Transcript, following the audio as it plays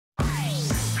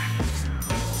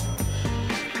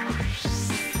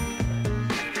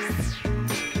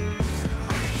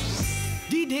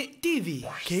EduwebTV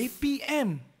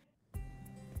KPM.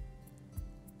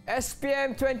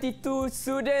 SPM 22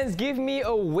 students, give me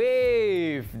a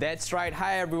wave. That's right.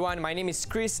 Hi everyone, my name is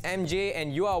Chris MJ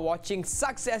and you are watching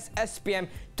Success SPM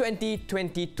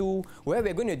 2022, where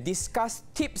we're going to discuss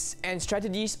tips and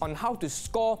strategies on how to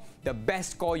score the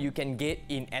best score you can get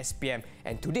in SPM.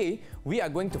 And today, we are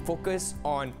going to focus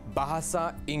on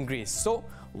Bahasa Inggris. So,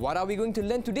 what are we going to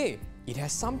learn today? It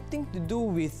has something to do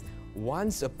with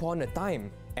once upon a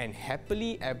time and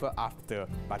happily ever after.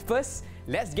 But first,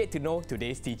 let's get to know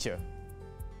today's teacher.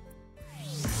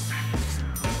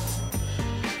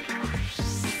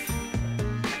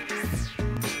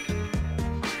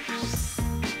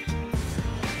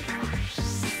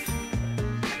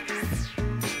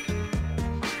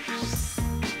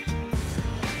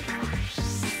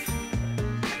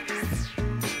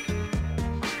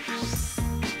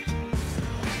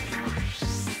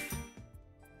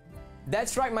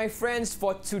 That's right, my friends.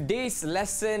 For today's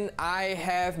lesson, I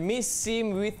have Miss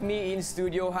Sim with me in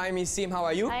studio. Hi, Miss Sim. How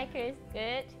are you? Hi, Chris.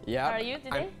 Good. Yeah. How are you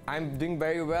today? I'm doing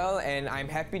very well, and I'm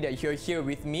happy that you're here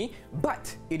with me.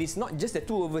 But it is not just the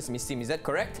two of us, Miss Sim. Is that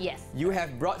correct? Yes. You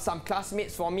have brought some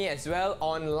classmates for me as well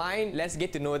online. Let's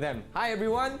get to know them. Hi,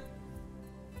 everyone.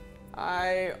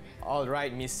 Hi. All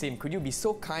right, Miss Sim. Could you be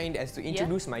so kind as to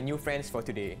introduce my new friends for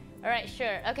today? All right,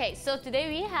 sure. Okay, so today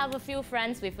we have a few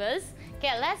friends with us.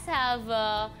 Okay, let's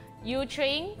have Yu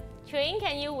Tring. Tring,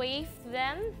 can you wave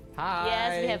them? Hi.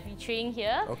 Yes, we have Yu Tring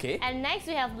here. Okay. And next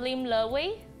we have Lim Le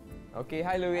Wei. Okay,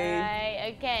 hi, Louis.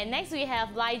 Alright, okay. Next we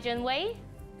have Lai Jun Wei.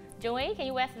 Jun Wei, can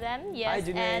you wave them? Yes. Hi,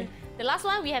 Jun Wei. And the last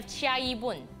one we have Chia Yi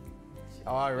Bun.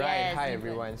 All right, Yes, hi Yi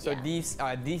everyone. Bun. So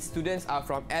Yeah. these students are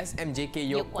from SMJK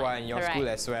Yok Kwan, your Correct. school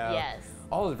as well. Yes.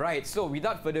 All right. So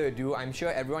without further ado, I'm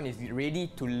sure everyone is ready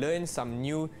to learn some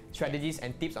new strategies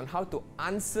and tips on how to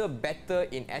answer better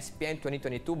in SPM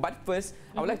 2022. But first,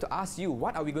 I would like to ask you,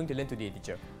 what are we going to learn today,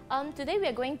 teacher? Today we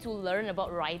are going to learn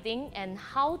about writing and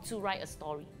how to write a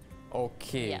story.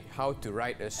 Okay, Yeah. how to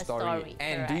write a story. story,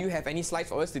 And do correct. you have any slides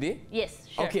for us today? Yes,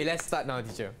 sure. Okay, let's start now,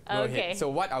 teacher. Go Okay. ahead. So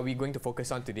what are we going to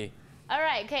focus on today?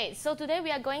 Alright, okay, so today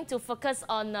we are going to focus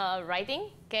on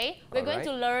writing, okay? We're going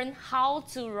to Alright. learn how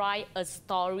to write a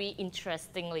story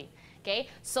interestingly, okay?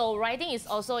 So writing is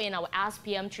also in our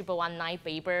SPM 1119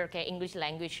 paper, okay, English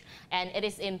language, and it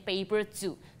is in paper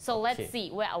 2. So Okay. let's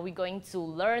see, where are we going to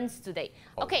learn today?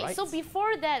 Okay, Alright. so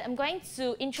before that, I'm going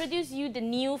to introduce you the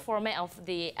new format of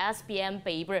the SPM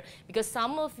paper, because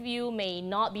some of you may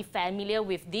not be familiar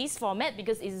with this format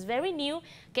because it's very new.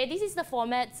 Okay, this is the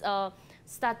format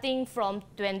starting from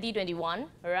 2021,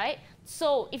 all right?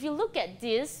 So if you look at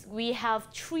this, we have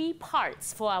 3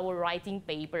 parts for our writing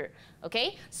paper,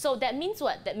 okay? So that means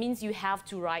what? That means you have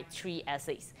to write 3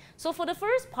 essays. So for the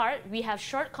first part, we have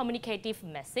short communicative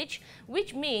message,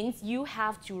 which means you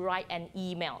have to write an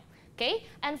email, okay?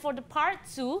 And for the part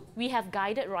 2, we have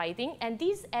guided writing, and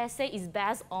this essay is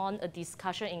based on a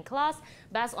discussion in class,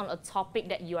 based on a topic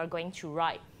that you are going to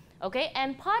write. Okay,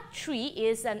 and part 3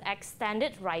 is an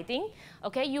extended writing.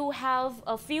 Okay, you have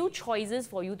a few choices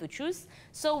for you to choose.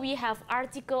 So we have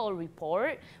article or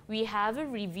report, we have a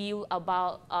review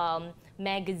about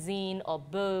magazine or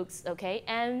books, okay,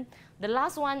 and the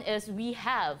last one is we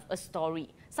have a story.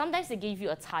 Sometimes they give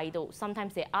you a title,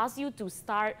 sometimes they ask you to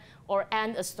start or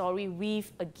end a story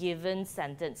with a given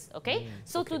sentence, okay?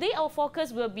 So today our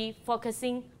focus will be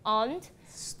focusing on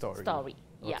story.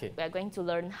 Yeah, Okay. we are going to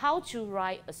learn how to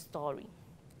write a story.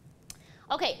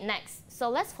 Okay, next. So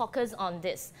let's focus on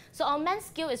this. So our main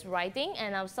skill is writing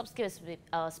and our sub skill is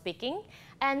speaking.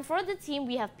 And for the team,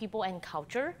 we have people and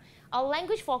culture. Our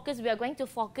language focus, we are going to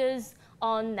focus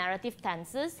on narrative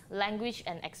tenses, language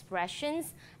and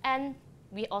expressions, and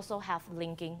we also have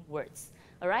linking words.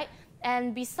 All right?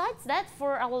 And besides that,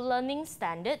 for our learning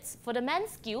standards, for the main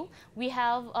skill, we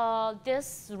have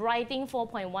this writing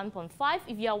 4.1.5.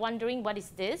 If you are wondering what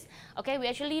is this, okay, we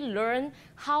actually learn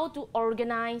how to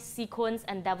organize, sequence,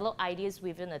 and develop ideas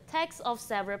within a text of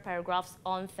several paragraphs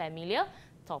on familiar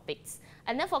topics.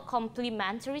 And then for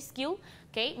complementary skill,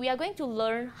 okay, we are going to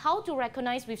learn how to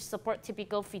recognize with support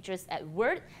typical features at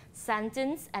word,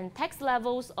 sentence, and text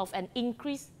levels of an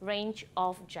increased range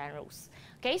of genres.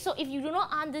 Okay, so if you do not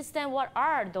understand what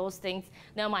are those things,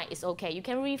 never mind, it's okay. You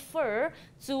can refer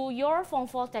to your Form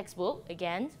 4 textbook,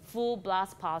 again, Full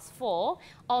Blast Pass 4,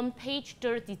 on page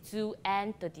 32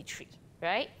 and 33,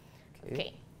 right?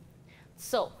 Okay.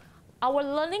 So, our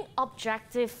learning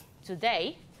objective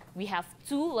today, we have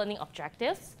 2 learning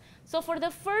objectives. So for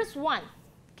the first one,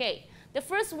 okay, the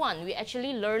first one, we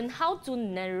actually learn how to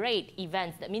narrate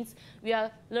events. That means we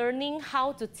are learning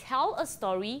how to tell a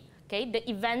story, okay, the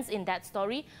events in that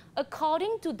story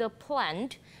according to the plan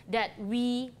that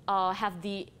we have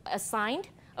assigned,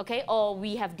 okay, or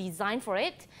we have designed for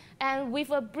it, and with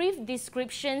a brief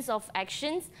descriptions of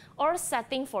actions or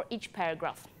setting for each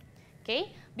paragraph.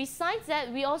 Okay. Besides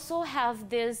that, we also have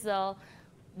this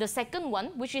the second one,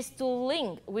 which is to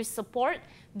link with support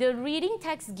the reading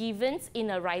text given in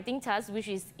a writing task, which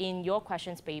is in your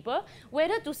questions paper,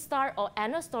 whether to start or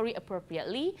end a story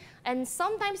appropriately. And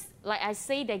sometimes, like I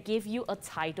say, they give you a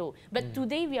title. But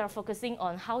today we are focusing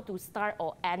on how to start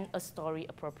or end a story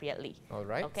appropriately. All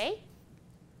right. Okay.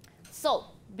 So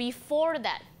before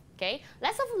that, okay,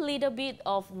 let's have a little bit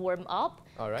of warm up.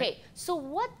 All right. Okay, so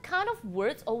what kind of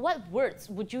words or what words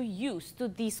would you use to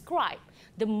describe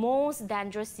the most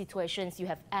dangerous situations you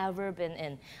have ever been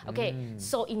in? Okay,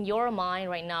 so in your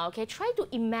mind right now, okay, try to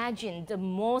imagine the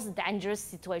most dangerous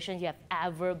situation you have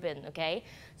ever been, okay?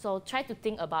 So try to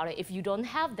think about it. If you don't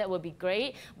have, that would be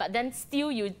great, but then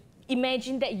still you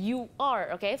imagine that you are,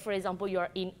 okay? For example, you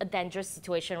are in a dangerous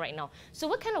situation right now. So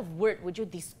what kind of word would you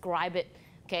describe it,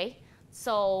 okay?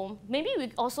 So maybe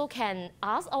we also can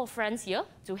ask our friends here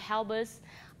to help us,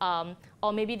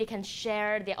 or maybe they can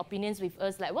share their opinions with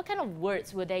us, like what kind of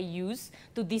words would they use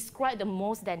to describe the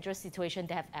most dangerous situation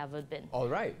they have ever been. All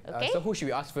right. Okay. So who should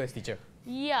we ask first, teacher?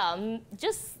 Yeah,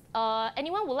 just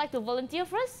anyone would like to volunteer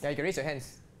first? Yeah, you can raise your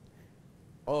hands.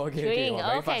 Oh, okay, Chewing. okay. Wow,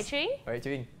 very Okay, fast. Chewing. All right,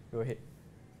 Chewing, go ahead.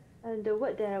 And the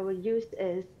word that I would use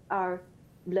are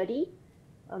bloody,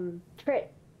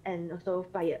 threat, and also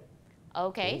fire.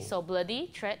 Okay, Ooh. so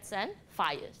bloody, threats, and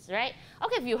fires, right?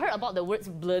 Okay, if you heard about the words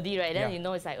bloody, right, then Yeah. you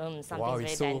know it's like something's Wow, very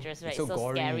it's so, dangerous, right? it's so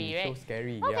gory, scary, right? so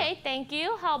scary. Okay, Yeah. thank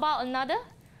you. How about another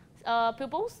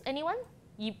pupils? Anyone?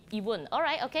 Yibun. All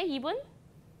right, okay, Yibun.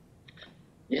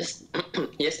 Yes,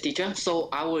 yes, teacher. So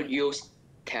I will use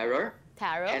terror,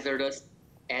 Terror, hazardous,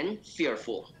 and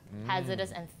fearful.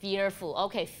 hazardous, and fearful.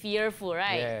 Okay, fearful,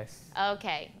 right? Yes.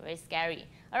 Okay, very scary.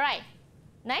 All right,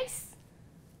 next.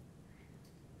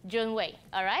 Junwei.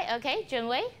 All right, okay,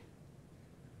 Junwei.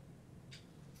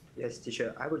 Yes,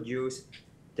 teacher. I would use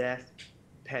death,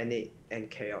 panic, and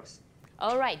chaos.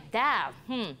 All right, death.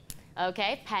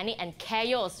 Okay, panic and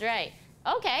chaos, right?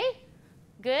 Okay,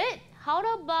 good. How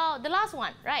about the last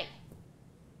one, right?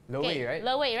 Low way, right?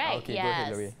 Low way, right? Okay, yes. go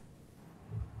ahead, Low way.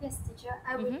 Yes, teacher.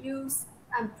 I would use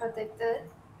unprotected,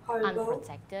 horrible,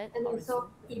 Unprotected, and or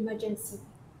also emergency.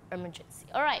 emergency.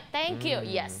 All right, thank you.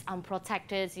 Yes,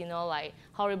 unprotected, you know, like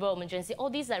horrible emergency. All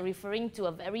these are referring to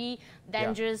a very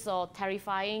dangerous or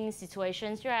terrifying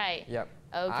situations, right? Yep.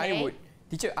 Okay.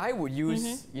 Teacher, I would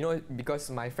use, you know, because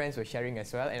my friends were sharing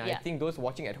as well, and I Yeah. think those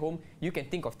watching at home, you can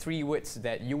think of 3 words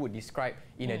that you would describe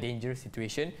in a dangerous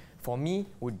situation. For me,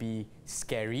 would be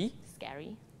scary,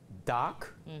 Scary.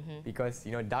 dark, because,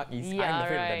 you know, dark is, Yeah, I'm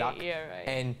afraid of the right, dark, yeah, right.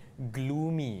 and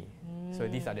gloomy. So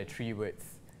these are the 3 words.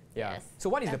 Yeah. Yes. So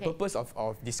what is the Okay. purpose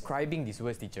of describing these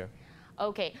words, teacher?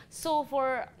 Okay, so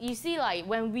you see, like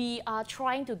when we are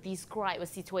trying to describe a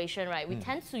situation, right, we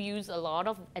tend to use a lot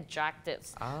of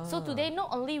adjectives. So today, not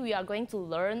only we are going to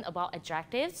learn about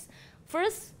adjectives,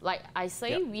 first, like I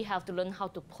say, we have to learn how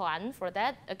to plan for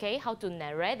that, okay, how to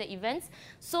narrate the events.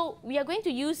 So we are going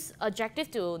to use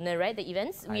adjective to narrate the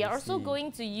events. We I are also see.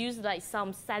 going to use like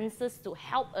some senses to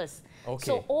help us. Okay.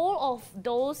 So all of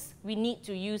those, we need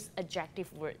to use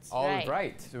adjective words, All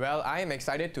right. Well, I am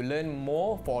excited to learn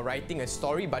more for writing a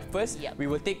story, but first, Yep. we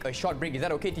will take a short break. Is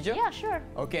that okay, teacher? Yeah, sure.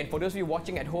 Okay, and for those of you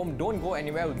watching at home, don't go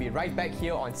anywhere. We'll be right back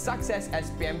here on Success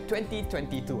SPM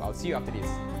 2022. I'll see you after this.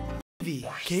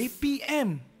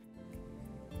 TVKPM.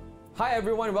 Hi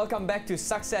everyone, welcome back to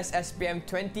Success SPM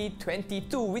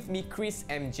 2022 with me, Chris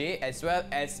MJ, as well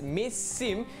as Miss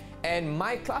Sim and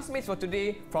my classmates for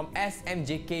today from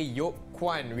SMJK Yok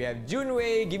Kwan. We have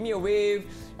Junwei, give me a wave,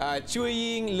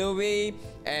 Chuying, Lewei,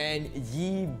 and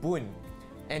Yi Bun.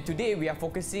 And today we are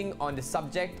focusing on the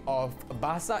subject of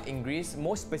Bahasa Inggeris,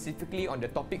 more specifically on the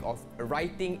topic of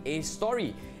writing a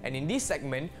story. And in this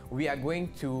segment, we are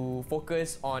going to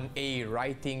focus on a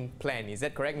writing plan. Is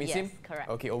that correct, Miss Yes, Sim? correct.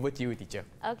 Okay, over to you, teacher.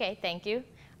 Okay, thank you.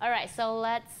 All right, so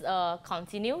let's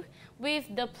continue with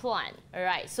the plan. All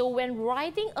right, so when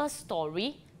writing a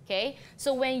story, okay,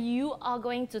 so when you are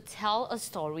going to tell a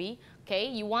story, okay,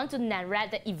 you want to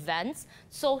narrate the events.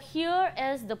 So here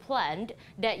is the plan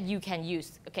that you can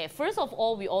use. Okay, first of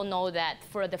all, we all know that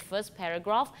for the first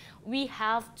paragraph, we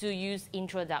have to use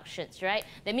introductions, right?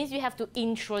 That means we have to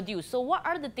introduce. So what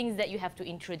are the things that you have to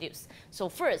introduce? So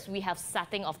first, we have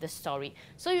setting of the story.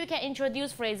 So you can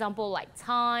introduce, for example, like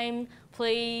time,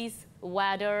 place,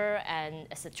 weather, and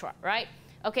etc., right?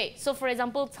 Okay, so for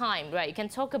example, time, right? You can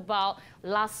talk about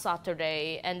last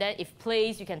Saturday, and then if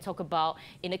place, you can talk about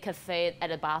in a cafe at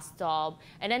a bus stop,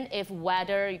 and then if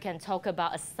weather, you can talk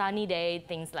about a sunny day,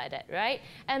 things like that, right?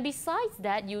 And besides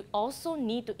that, you also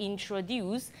need to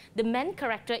introduce the main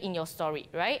character in your story,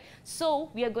 right?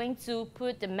 So we are going to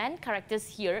put the main characters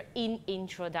here in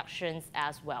introductions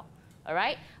as well. All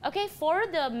right. Okay, for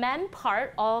the main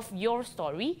part of your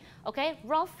story, okay,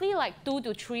 roughly like 2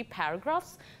 to 3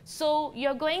 paragraphs. So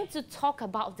you're going to talk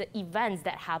about the events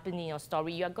that happen in your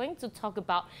story. You're going to talk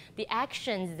about the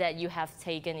actions that you have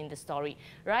taken in the story,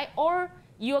 right? Or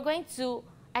you're going to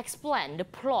explain the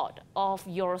plot of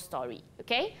your story,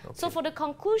 okay? So for the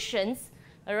conclusions,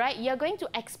 all right, you're going to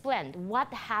explain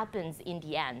what happens in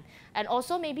the end. And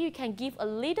also maybe you can give a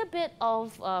little bit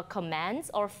of comments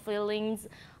or feelings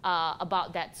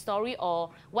about that story,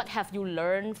 or what have you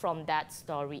learned from that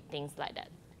story, things like that.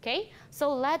 Okay,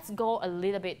 so let's go a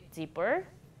little bit deeper.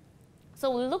 So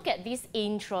we'll look at these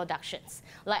introductions.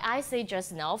 Like I said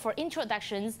just now, for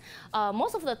introductions,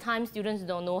 most of the time students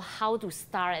don't know how to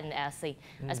start an essay,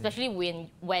 especially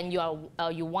when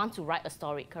you want to write a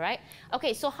story, correct?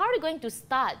 Okay, so how are you going to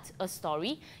start a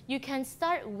story? You can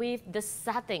start with the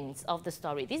settings of the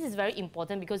story. This is very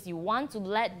important because you want to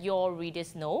let your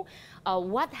readers know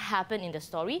what happened in the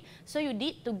story. So you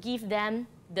need to give them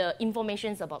the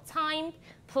information about time,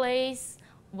 place,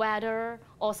 weather,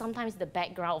 or sometimes the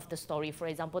background of the story. For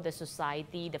example, the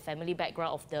society, the family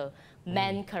background of the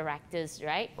main characters,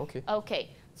 right? Okay.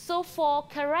 Okay, so for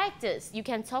characters, you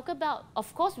can talk about,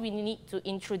 of course, we need to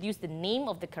introduce the name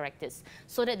of the characters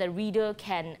so that the reader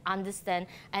can understand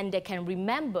and they can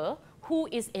remember who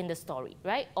is in the story,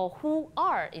 right? Or who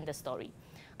are in the story.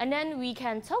 And then we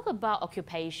can talk about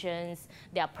occupations,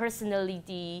 their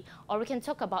personality, or we can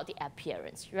talk about the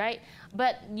appearance, right?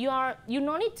 But you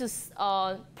don't need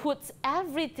to put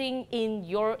everything in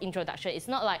your introduction. It's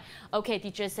not like, okay,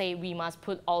 teachers say we must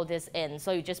put all this in,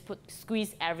 so you just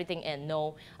squeeze everything in.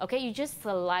 No, okay, you just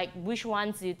select which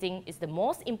ones you think is the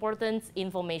most important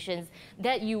information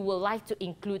that you would like to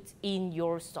include in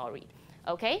your story,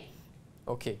 okay?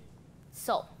 Okay.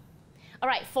 So, all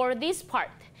right, for this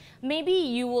part, maybe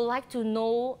you would like to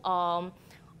know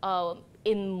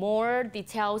in more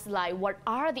details, like what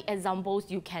are the examples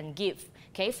you can give,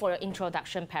 okay, for your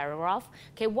introduction paragraph.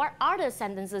 Okay, what are the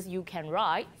sentences you can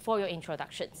write for your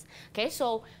introductions? Okay,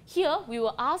 so here we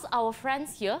will ask our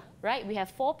friends here, right? We have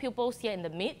 4 pupils here in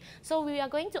the mid. So we are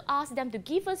going to ask them to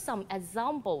give us some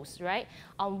examples, right?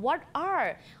 What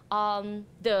are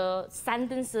the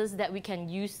sentences that we can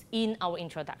use in our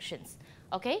introductions?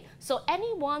 Okay, so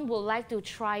anyone would like to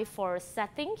try for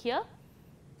setting here?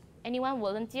 Anyone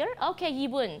volunteer? Okay,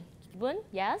 Yibun. Yibun,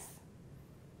 yes?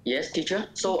 Yes, teacher.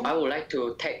 So I would like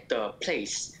to take the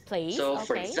place. Place, So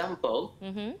for okay. example,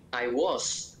 I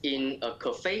was in a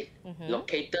cafe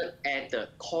located at the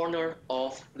corner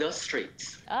of the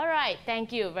street. All right,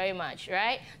 thank you very much,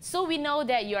 right? So we know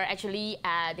that you're actually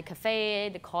at the cafe,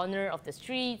 the corner of the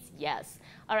streets, yes.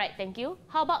 All right, thank you.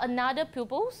 How about another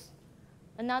pupils?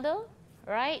 Another?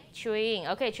 Right, Chuing.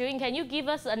 Okay, Chuing, can you give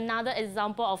us another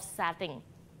example of setting?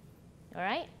 All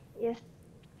right? Yes.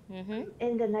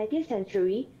 In the 19th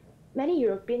century, many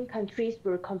European countries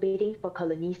were competing for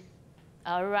colonies.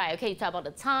 All right, okay, you talk about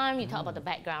the time, you talk about the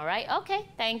background, right? Okay,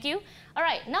 thank you. All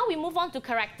right, now we move on to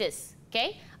characters,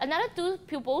 okay? Another 2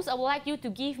 pupils, I would like you to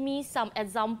give me some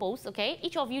examples, okay?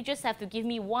 Each of you just have to give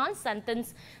me one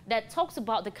sentence that talks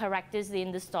about the characters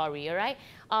in the story, all right?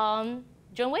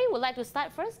 Junwei would like to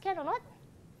start first, can or not?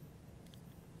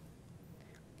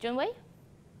 Junwei?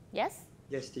 Yes?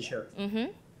 Yes, teacher.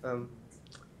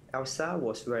 Elsa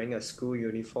was wearing a school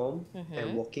uniform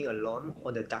and walking alone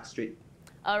on the dark street.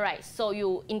 All right, so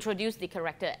you introduce the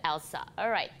character Elsa. All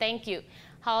right, thank you.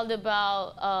 How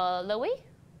about Louis?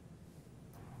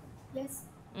 Yes.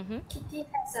 Kitty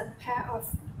has a pair of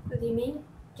gleaming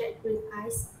jet green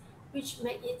eyes, which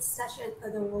make it such an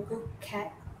adorable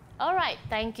cat. All right,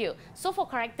 thank you. So for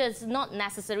characters, not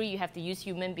necessary you have to use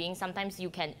human beings. Sometimes you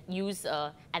can use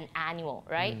an animal,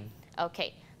 right?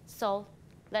 Okay, so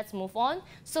let's move on.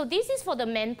 So this is for the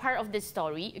main part of the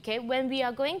story, okay? When we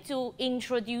are going to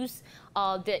introduce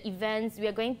the events, we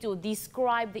are going to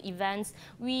describe the events,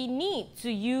 we need to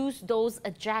use those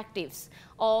adjectives.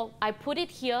 Or I put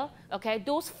it here, okay?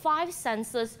 Those 5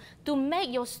 senses to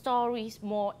make your stories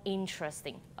more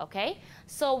interesting, okay?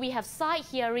 So we have sight,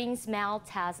 hearing, smell,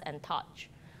 taste, and touch.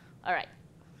 All right,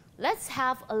 let's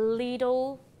have a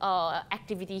little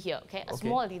activity here, okay? A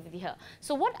small activity here.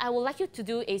 So what I would like you to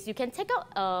do is you can take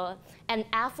out an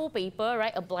A4 paper,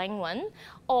 right, a blank one,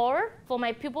 or for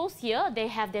my pupils here, they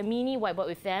have their mini whiteboard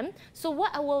with them. So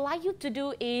what I would like you to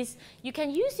do is you can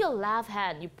use your left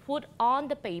hand, you put on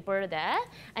the paper there,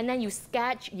 and then you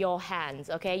sketch your hands,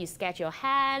 okay? You sketch your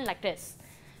hand like this,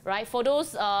 right? For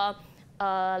those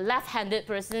left-handed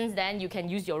persons, then you can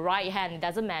use your right hand. It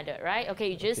doesn't matter, right? Okay,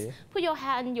 you just put your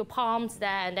hand, your palms there,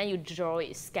 and then you draw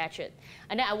it, sketch it.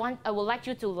 And then I would like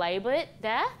you to label it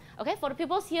there. Okay, for the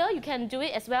pupils here, you can do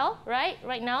it as well, right?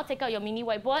 Right now, take out your mini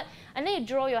whiteboard, and then you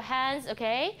draw your hands,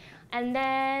 okay? And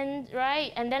then,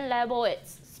 right, and then label it.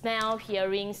 Smell,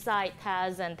 hearing, sight,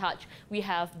 taste, and touch. We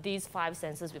have these 5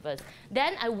 senses with us.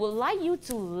 Then I would like you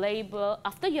to label,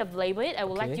 after you have labeled it, I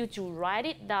would like you to write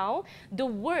it down, the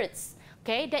words,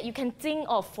 okay, that you can think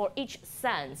of for each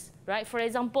sense, right? For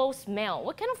example, smell.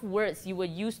 What kind of words you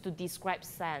would use to describe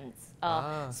sense?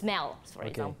 Smell, for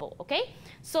example, okay?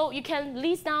 So you can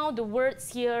list down the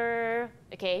words here,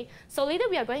 okay? So later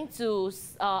we are going to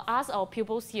ask our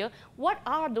pupils here, what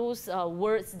are those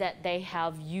words that they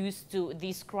have used to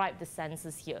describe the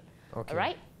senses here, all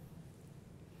right?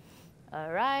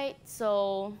 All right,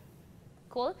 so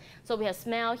cool. So we have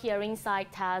smell, hearing,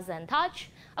 sight, taste, and touch.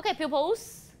 Okay,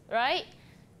 pupils, right?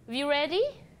 You ready?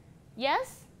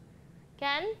 Yes?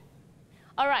 Can?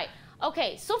 All right.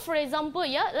 Okay, so for example,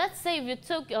 yeah, let's say if you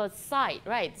took a sight,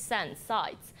 right, sense,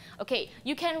 sights. Okay,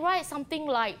 you can write something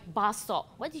like bus stop.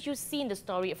 What did you see in the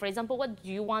story? For example, what do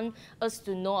you want us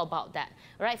to know about that?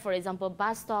 Right, for example,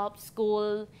 bus stop,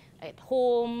 school, at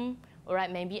home, all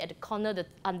right, maybe at the corner,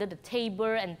 under the table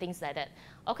and things like that.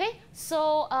 Okay,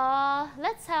 so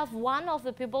let's have one of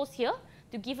the pupils here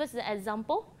to give us the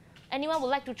example. Anyone would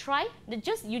like to try?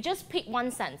 You just pick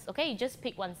one sense, okay? You just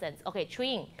pick one sense. Okay,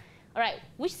 Tring. All right,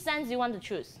 which sense do you want to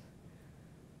choose?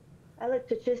 I like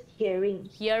to choose hearing.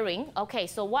 Hearing. Okay,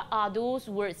 so what are those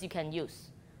words you can use?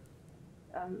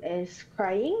 Is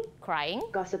crying, Crying.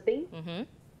 gossiping,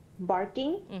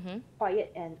 barking,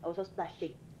 quiet, and also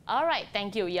splashing. All right,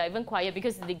 thank you. Yeah, even quiet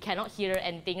because they cannot hear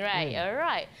anything, right? All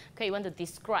right. Okay, you want to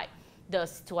describe the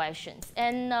situations.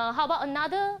 And how about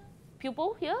another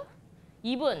pupil here?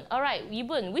 Yibun. All right,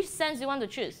 Yibun, which sense do you want to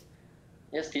choose?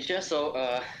 Yes, teacher. So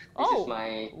this is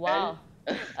my wow.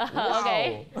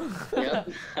 Okay. Yeah.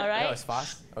 All right. That was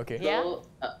fast. Okay. Yeah. So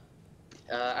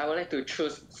I would like to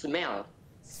choose smell.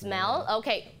 Smell.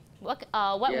 Okay. What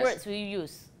words will you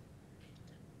use?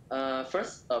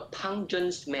 First, a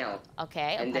pungent smell.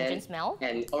 Okay, a and pungent then smell.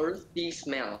 An earthy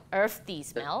smell. Earthy The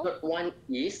smell. third one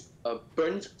is a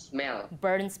burnt smell.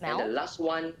 Burnt smell. And the last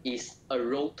one is a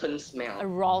rotten smell. A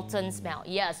rotten smell.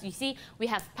 Yes, you see, we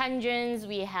have pungent,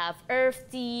 we have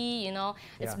earthy, you know,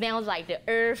 it smells like the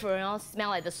earth, or, you know, smell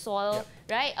like the soil,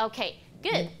 right? Okay,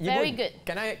 good, very good.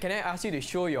 Can I ask you to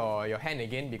show your hand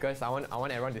again, because I want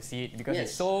everyone to see it, because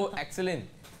it's so excellent.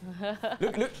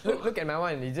 look at my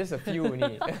one. It's just a few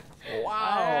only. Wow.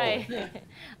 All right.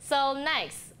 So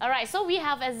next, all right. So we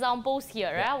have examples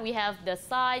here. Right? We have the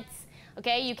sides.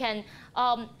 Okay, you can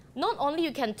not only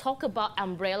you can talk about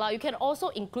umbrella, you can also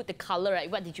include the color.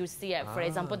 Right? What did you see? Right? For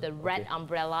example, the red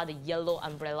umbrella, the yellow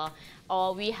umbrella,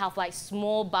 or we have like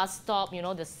small bus stop. You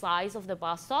know, the size of the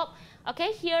bus stop.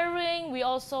 Okay, hearing, we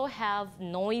also have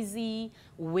noisy,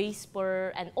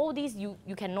 whisper, and all these you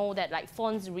can know that, like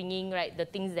phones ringing, right? The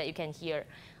things that you can hear.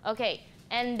 Okay,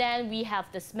 and then we have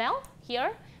the smell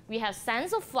here. We have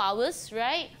scents of flowers,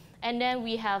 right? And then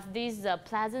we have this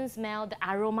pleasant smell, the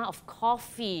aroma of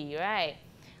coffee, right?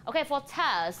 Okay, for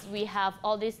taste, we have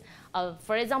all this,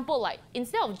 for example, like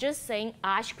instead of just saying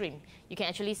ice cream, you can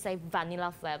actually say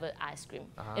vanilla flavored ice cream.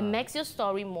 It makes your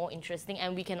story more interesting,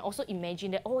 and we can also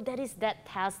imagine that, oh, that is that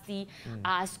tasty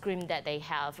ice cream that they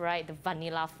have, right? The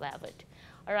vanilla flavored.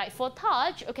 All right, for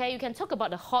touch, okay, you can talk about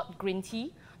the hot green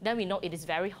tea. Then we know it is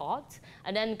very hot.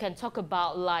 And then you can talk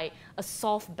about like a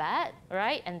soft bed,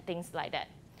 right? And things like that.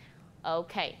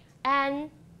 Okay,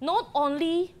 and not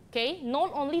only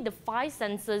the 5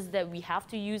 senses that we have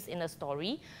to use in a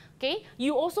story, okay,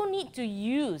 you also need to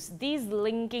use these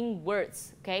linking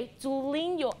words, okay, to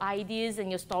link your ideas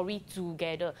and your story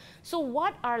together. So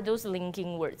what are those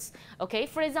linking words? Okay,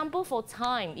 for example, for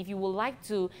time, if you would like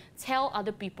to tell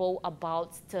other people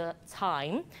about the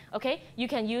time, okay, you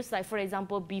can use, like, for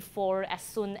example, before, as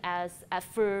soon as, at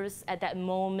first, at that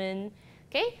moment,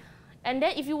 okay? And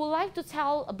then if you would like to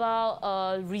tell about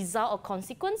a result or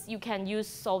consequence, you can use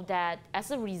so that as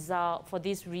a result for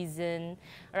this reason.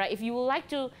 All right, if you would like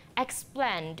to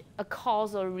explain a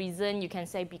cause or reason, you can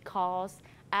say because,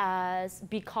 as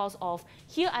because of.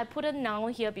 Here I put a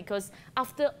noun here because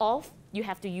after of, you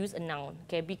have to use a noun,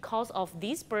 okay? Because of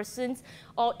these persons,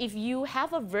 or if you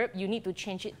have a verb, you need to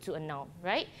change it to a noun,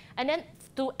 right? And then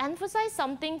to emphasize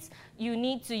some things, you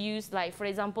need to use, like, for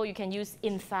example, you can use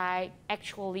in fact,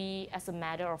 actually, as a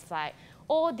matter of fact.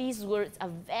 All these words are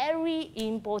very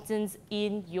important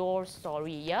in your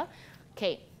story, yeah?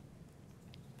 Okay,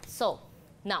 so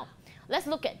now, let's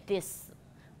look at this.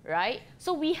 Right?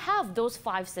 So we have those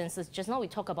 5 senses. Just now we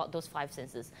talked about those 5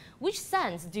 senses. Which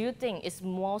sense do you think is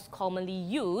most commonly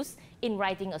used in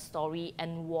writing a story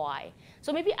and why?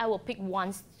 So maybe I will pick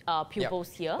one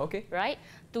pupils here, okay, right?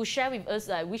 To share with us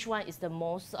which one is the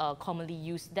most commonly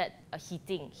used that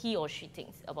he or she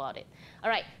thinks about it.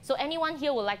 All right, so anyone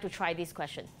here would like to try these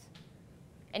questions?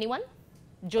 Anyone?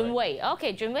 Junwei.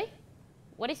 Okay, Junwei,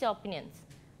 what is your opinion?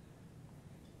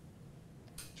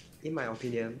 In my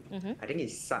opinion, I think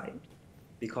it's sight,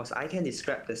 because I can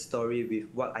describe the story with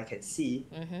what I can see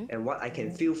and what I can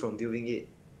feel from viewing it,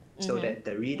 so that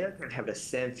the reader can have the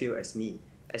same feel as me,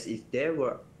 as if they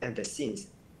were at the scenes.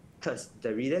 Thus,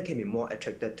 the reader can be more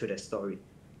attracted to the story.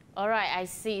 All right, I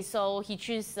see. So he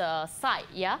chooses sight,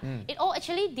 yeah? It all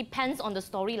actually depends on the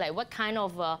story, like what kind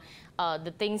of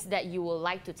the things that you would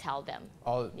like to tell them.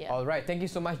 All right, thank you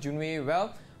so much, Junwei.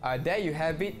 Well, there you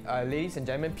have it, ladies and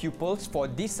gentlemen, pupils. For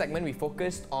this segment, we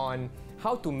focused on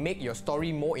how to make your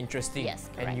story more interesting,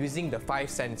 and using the 5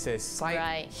 senses: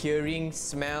 sight, hearing,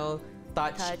 smell,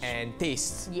 touch, and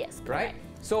taste. Yes, right?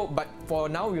 So, but for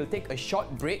now, we'll take a short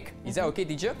break. Is that okay,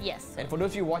 teacher? Yes. And for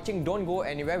those of you watching, don't go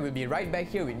anywhere. We'll be right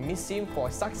back here with Miss Sim for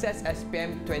Success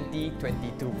SPM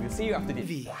 2022. We'll see you after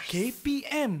this.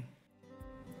 KPM.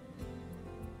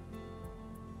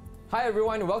 Hi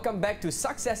everyone, welcome back to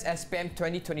Success SPM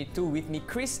 2022 with me,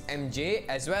 Chris MJ,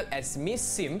 as well as Miss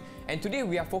Sim. And today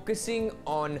we are focusing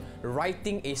on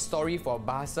writing a story for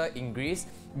Bahasa Inggeris,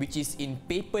 which is in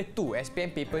paper 2,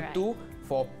 SPM paper 2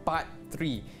 for part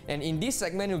 3. And in this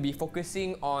segment, we'll be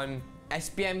focusing on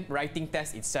SPM writing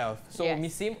test itself. So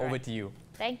Miss Sim, over to you.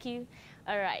 Thank you.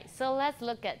 All right, so let's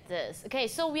look at this. Okay,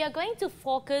 so we are going to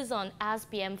focus on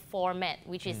SPM format,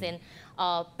 which is in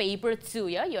paper 2,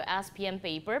 yeah, your SPM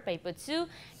paper 2,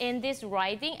 in this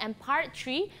writing, and part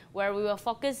 3, where we were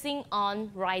focusing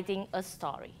on writing a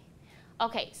story.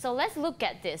 Okay, so let's look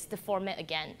at this, the format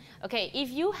again. Okay,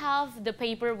 if you have the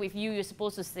paper with you, you're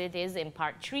supposed to say this in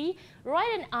part 3.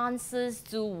 Write an answers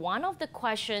to one of the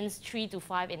questions 3 to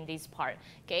 5 in this part.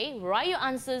 Okay, write your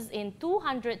answers in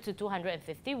 200 to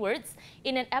 250 words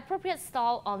in an appropriate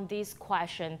style on this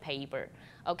question paper.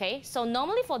 Okay, so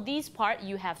normally for this part,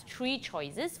 you have 3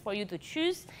 choices for you to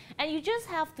choose, and you just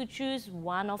have to choose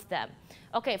one of them.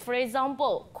 Okay, for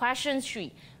example, question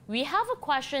 3. We have a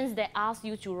questions that ask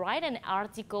you to write an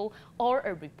article or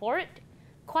a report.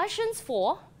 Questions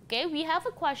 4, okay, we have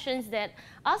a questions that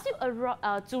ask you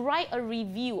to write a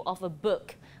review of a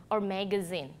book or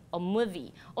magazine or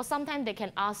movie, or sometimes they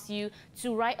can ask you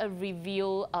to write a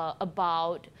review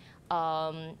about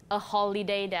a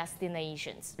holiday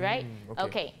destinations, right?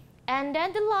 Okay, and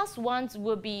then the last ones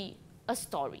will be a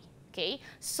story. Okay,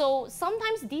 so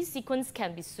sometimes these sequence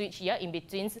can be switched here in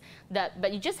between that,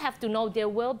 but you just have to know there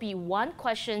will be one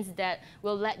questions that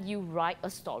will let you write a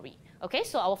story. Okay,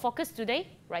 so our focus today,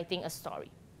 writing a story.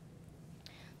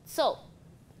 So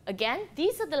again,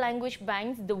 these are the language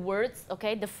banks, the words,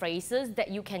 okay, the phrases that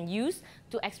you can use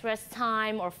to express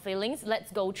time or feelings.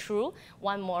 Let's go through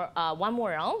one more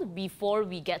round before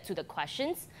we get to the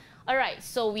questions. All right,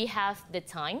 so we have the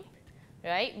time.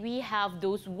 Right, we have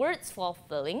those words for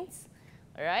feelings,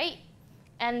 right?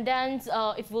 And then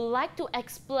if we like to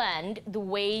explain the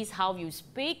ways how you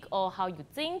speak or how you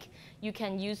think, you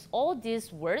can use all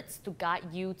these words to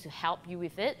guide you, to help you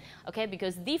with it, okay?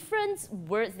 Because different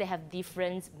words, they have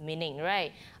different meaning,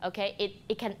 right? Okay,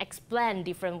 it can explain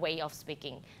different way of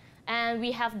speaking. And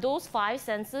we have those 5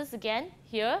 senses again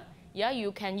here. Yeah,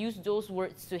 you can use those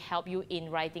words to help you in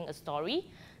writing a story.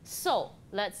 So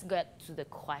let's get to the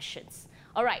questions.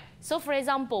 All right, so for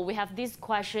example, we have these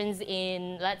questions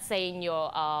in, let's say, in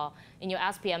your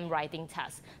SPM writing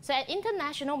test. So an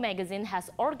international magazine has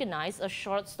organized a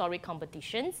short story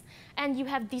competitions, and you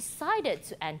have decided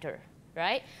to enter,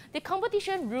 right? The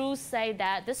competition rules say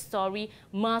that the story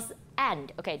must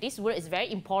end. Okay, this word is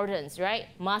very important, right?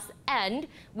 Must end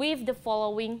with the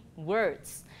following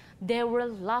words. They were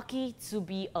lucky to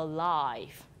be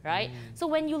alive, right? So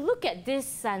when you look at this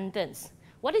sentence,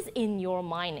 what is in your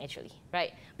mind actually,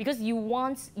 right? Because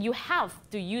you have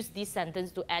to use this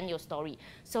sentence to end your story.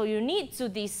 So you need to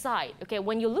decide, okay,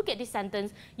 when you look at this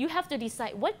sentence, you have to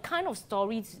decide what kind of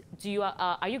stories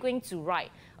are you going to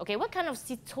write, okay? What kind of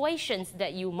situations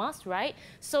that you must write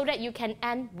so that you can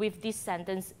end with this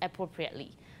sentence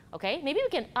appropriately. Okay, maybe we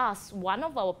can ask one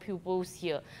of our pupils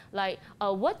here, like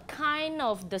what kind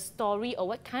of the story or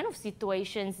what kind of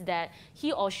situations that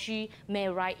he or she may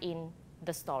write in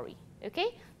the story.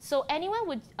 Okay, so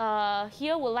anyone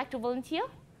here would like to volunteer?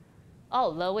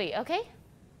 Oh, Lowy, okay.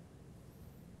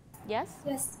 Yes?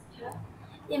 Yes, teacher.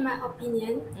 In my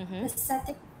opinion, the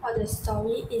setting for the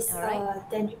story is a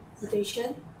dangerous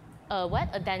situation. What?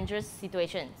 A dangerous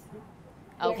situation.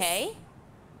 Yes. Okay.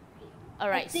 All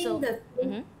right. I think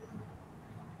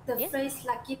the Yes? phrase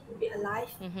 "lucky to be alive"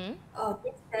 means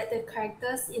that the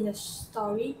characters in the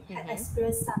story had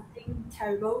experienced something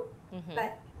terrible,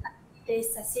 but they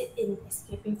succeed in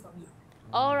escaping from it.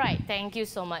 All right, thank you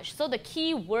so much. So the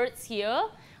key words here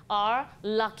are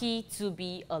lucky to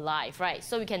be alive, right?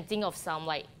 So we can think of some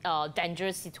like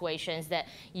dangerous situations that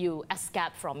you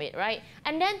escape from it, right?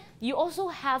 And then you also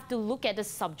have to look at the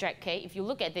subject, okay? If you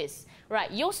look at this,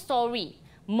 right, your story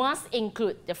must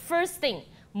include the first thing,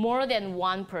 more than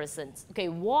one person. Okay,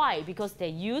 why? Because they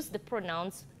use the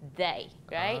pronouns they,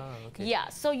 right? Okay. Yeah,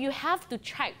 so you have to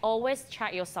check, always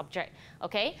check your subject,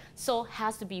 okay? So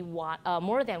has to be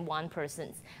more than one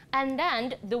person. And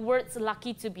then the words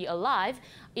lucky to be alive,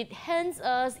 it hints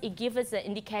us, it gives us the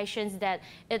indications that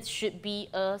it should be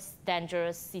a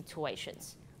dangerous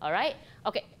situations, all right?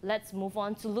 Okay, let's move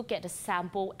on to look at the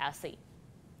sample essay.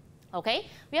 Okay,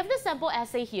 we have the sample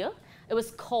essay here. It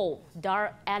was cold,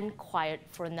 dark, and quiet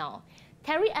for now.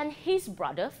 Terry and his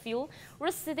brother Phil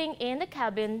were sitting in the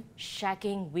cabin,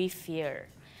 shaking with fear.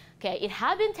 Okay, it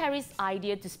had been Terry's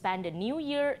idea to spend the new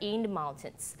year in the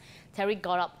mountains. Terry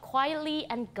got up quietly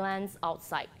and glanced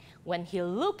outside. When he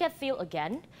looked at Phil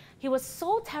again, he was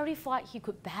so terrified he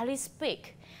could barely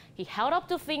speak. He held up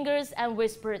two fingers and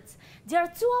whispered, "There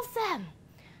are two of them."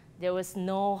 There was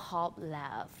no hope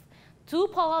left. Two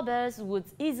polar bears would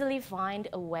easily find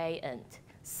a way in.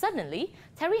 Suddenly,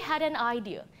 Terry had an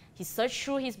idea. He searched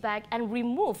through his bag and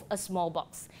removed a small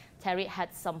box. Terry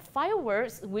had some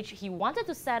fireworks which he wanted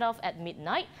to set off at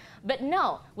midnight, but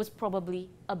now was probably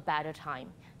a better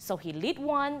time. So he lit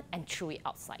one and threw it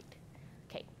outside.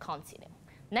 Okay, continue.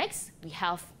 Next, we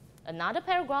have another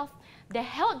paragraph. They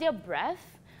held their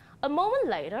breath. A moment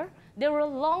later, there were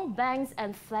long bangs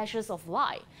and flashes of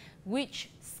light, which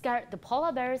scared the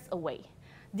polar bears away.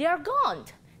 "They are gone!"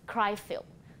 cried Phil.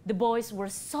 The boys were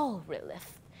so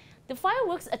relieved. The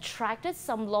fireworks attracted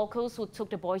some locals who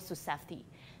took the boys to safety.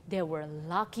 They were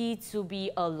lucky to be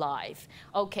alive.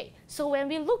 Okay, so when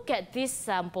we look at this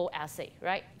sample essay,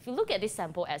 right? If you look at this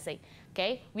sample essay,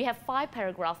 okay, we have 5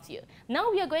 paragraphs here. Now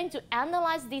we are going to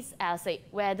analyze this essay,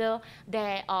 whether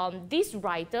this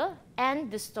writer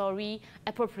end the story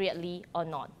appropriately or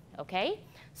not, okay?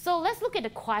 So let's look at the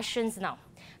questions now.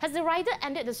 Has the writer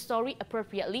ended the story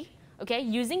appropriately? Okay,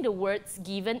 using the words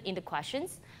given in the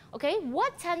questions. Okay,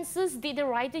 what tenses did the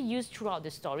writer use throughout the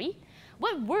story?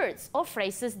 What words or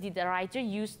phrases did the writer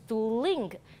use to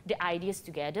link the ideas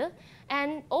together?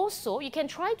 And also, you can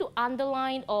try to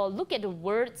underline or look at the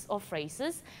words or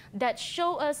phrases that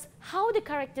show us how the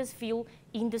characters feel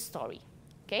in the story.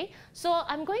 Okay, so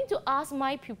I'm going to ask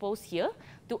my pupils here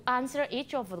to answer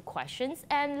each of the questions,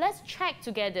 and let's check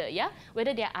together, yeah,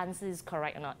 whether their answer is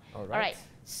correct or not. All right. All right.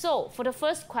 So for the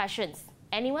first questions,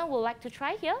 anyone would like to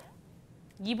try here?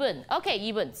 Gibbon. Okay,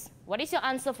 Gibbons. What is your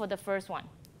answer for the first one?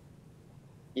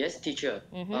 Yes, teacher.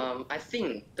 I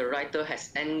think the writer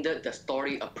has ended the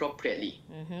story appropriately.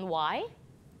 Why?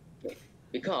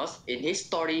 Because in his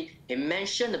story, he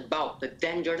mentioned about the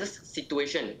dangerous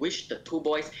situation which the two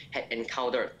boys had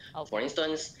encountered. Okay. For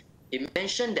instance, he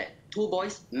mentioned that two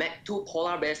boys met two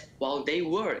polar bears while they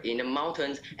were in the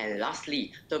mountains, and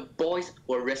lastly, the boys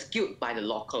were rescued by the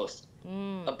locals.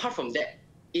 Apart from that,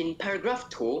 in paragraph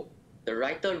 2, the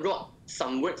writer wrote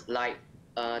some words like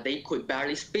they could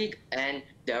barely speak and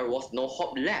there was no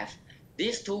hope left.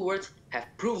 These two words have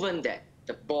proven that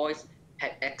the boys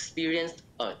had experienced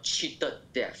a cheated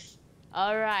death.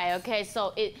 All right, okay,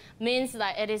 so it means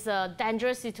that it is a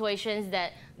dangerous situation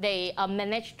that they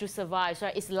managed to survive, so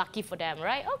it's lucky for them,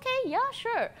 right? Okay, yeah,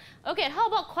 sure. Okay, how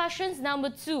about questions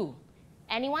number 2?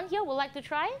 Anyone here would like to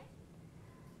try?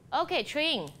 Okay,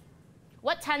 Tring,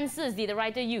 what tenses did the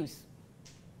writer use?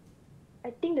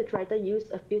 I think the writer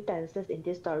used a few tenses in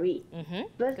this story.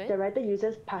 First, good. the writer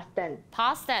uses past tense.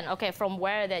 Past tense, okay, from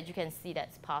where that you can see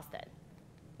that's past tense.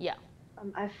 Yeah.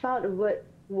 I found the word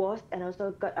was and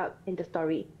also got up in the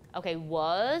story. Okay,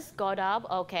 was, got up,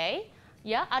 okay.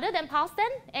 Yeah, other than past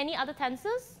tense, any other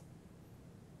tenses?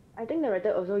 I think the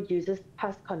writer also uses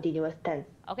past continuous tense.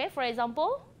 Okay, for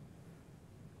example?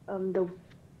 The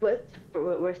words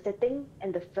were sitting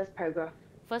in the first paragraph.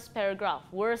 First paragraph,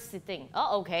 were sitting.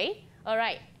 Oh, okay. All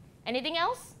right. Anything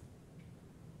else?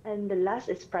 And the last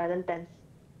is present tense.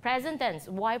 Present tense.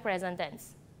 Why present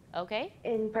tense? Okay.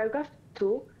 In paragraph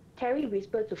 2, Terry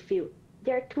whispered to Phil.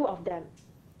 There are 2 of them.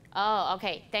 Oh,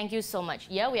 okay. Thank you so much.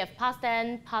 Yeah, we have past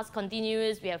tense, past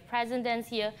continuous, we have present tense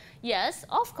here. Yes,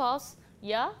 of course.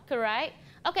 Yeah, correct.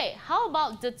 Okay, how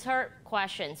about the third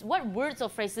question? What words or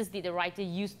phrases did the writer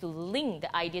use to link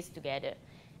the ideas together?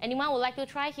 Anyone would like to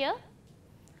try here?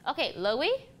 Okay, Lowy?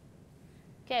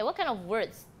 Okay, what kind of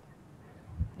words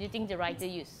do you think the writer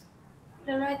used?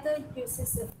 The writer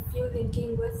uses a few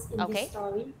linking words in Okay. the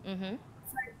story.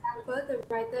 For example, the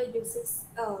writer uses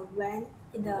when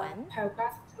in the When.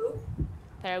 paragraph 2.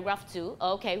 Paragraph 2.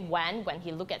 Okay, when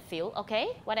he looked at Phil. Okay,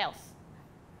 what else?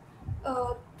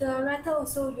 The writer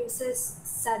also uses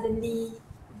suddenly,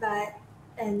 but,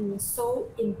 and so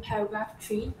in paragraph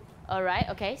 3. All right,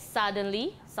 okay.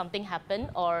 Suddenly, something happened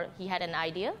or he had an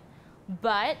idea.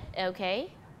 But,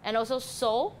 okay. And also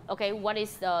so, okay, what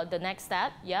is the next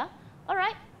step? Yeah. All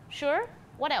right, sure.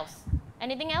 What else?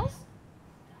 Anything else?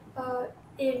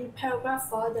 In paragraph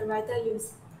 4, the writer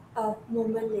used a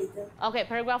moment later. Okay,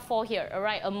 paragraph 4 here. All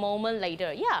right, a moment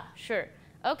later. Yeah, sure.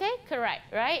 Okay,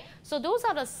 correct, right? So those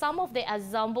are some of the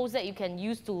examples that you can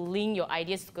use to link your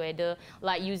ideas together,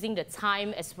 like using the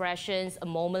time expressions, a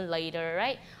moment later,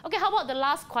 right? Okay, how about the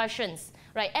last questions,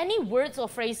 right? Any words or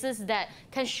phrases that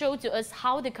can show to us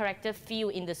how the character feel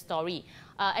in the story?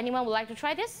 Anyone would like to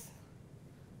try this?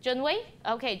 Junwei?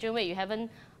 Okay, Junwei, you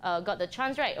haven't got the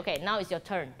chance, right? Okay, now it's your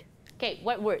turn. Okay,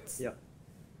 what words? Yeah.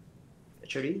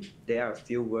 Actually, there are a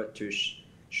few words to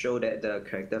show that the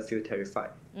character feel terrified.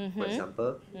 For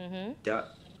example, they are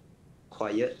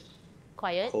quiet,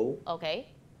 Quiet. cold, Okay.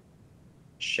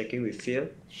 shaking with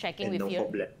fear, Shaking and with no fear.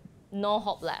 hope left. No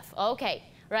hope left. Okay,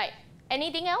 right.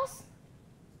 Anything else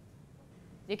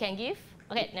you can give?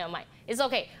 Okay, never mind. It's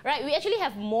okay. Right, we actually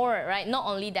have more, right? Not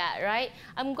only that, right?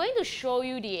 I'm going to show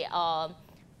you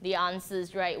the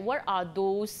answers, right? What are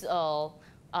those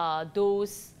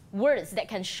words that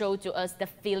can show to us the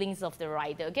feelings of the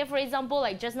writer? Okay, for example,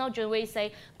 like just now Junwei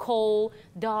say cold,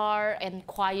 dark, and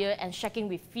quiet, and shaking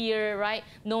with fear, right?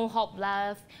 No hope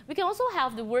left. We can also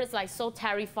have the words like so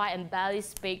terrified and barely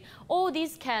speak. All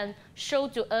these can show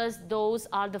to us those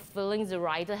are the feelings the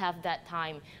writer have that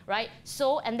time, right?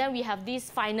 So, and then we have these,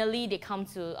 finally they come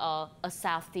to a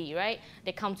safety, right?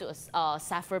 They come to a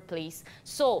safer place.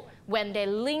 So when they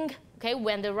link, okay,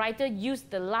 when the writer used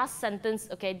the last sentence,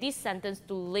 okay, this sentence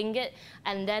to link it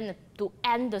and then to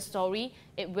end the story,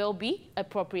 it will be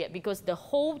appropriate because the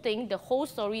whole thing, the whole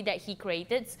story that he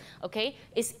created, okay,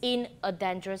 is in a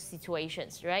dangerous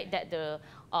situations, right, that the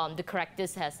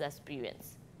characters has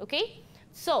experienced, okay?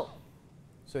 So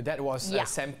that was Yeah. a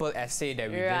sample essay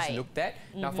that we just Right. looked at.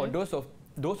 Now, for those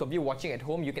of you watching at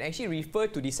home, you can actually refer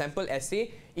to the sample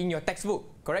essay in your textbook.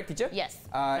 Correct, teacher? Yes,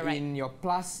 correct. In your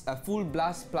full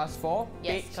blast +4,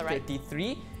 Yes, page correct.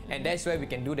 33, and that's where we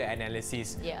can do the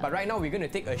analysis. Yeah. But right now, we're going to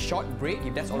take a short break,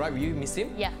 if that's all right with you, Miss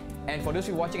Sim. Yeah. And for those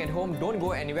of you watching at home, don't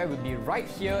go anywhere. We'll be right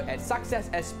here at Success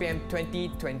SPM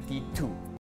 2022.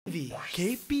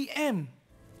 KPM.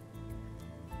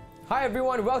 Hi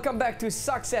everyone, welcome back to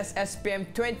Success SPM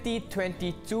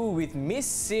 2022 with Miss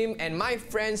Sim and my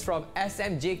friends from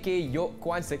SMJK Yok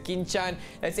Kwan Sekinchan.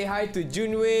 Let's say hi to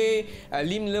Junwei,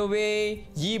 Lim Lewei,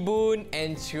 Yi Boon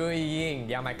and Chui Ying.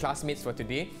 They are my classmates for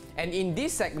today. And in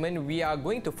this segment, we are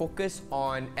going to focus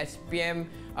on SPM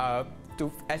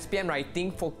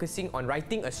writing, focusing on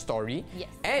writing a story. Yes,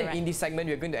 and correct. in this segment,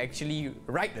 we're going to actually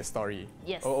write the story.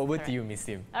 Yes, Over correct. to you, Miss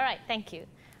Sim. All right, thank you.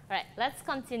 All right, let's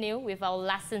continue with our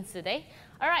lesson today.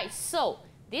 All right, so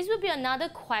this will be another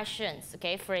questions,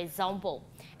 okay? For example,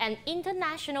 an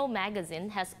international magazine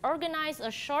has organized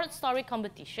a short story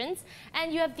competitions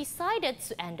and you have decided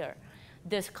to enter.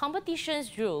 The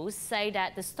competition's rules say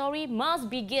that the story must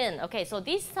begin. Okay, so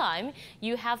this time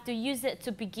you have to use it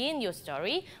to begin your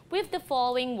story with the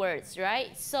following words,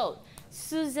 right? So,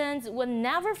 Susan will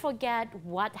never forget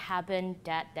what happened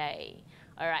that day.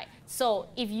 All right, so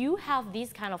if you have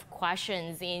these kind of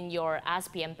questions in your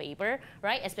SPM paper,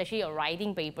 right, especially your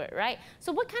writing paper, right,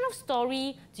 so what kind of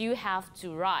story do you have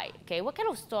to write, okay? What kind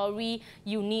of story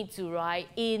you need to write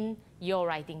in your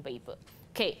writing paper?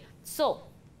 Okay, so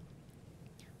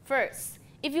first,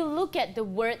 if you look at the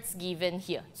words given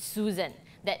here, Susan,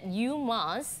 then you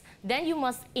must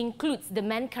include the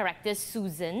main character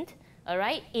Susan, all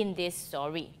right, in this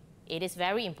story. It is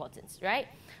very important, right?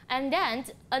 And then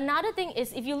another thing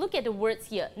is, if you look at the words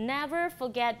here, never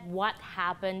forget what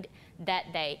happened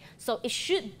that day. So it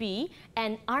should be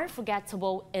an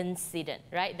unforgettable incident,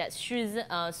 right? That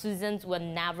Susan will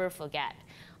never forget.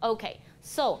 Okay,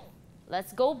 so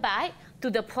let's go back to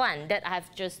the plan that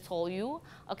I've just told you.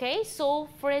 Okay, so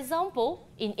for example,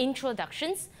 in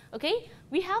introductions, okay,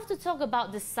 we have to talk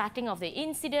about the setting of the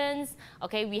incidents.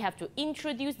 Okay, we have to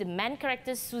introduce the main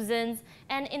character Susan,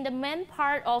 and in the main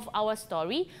part of our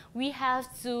story, we have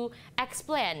to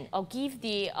explain or give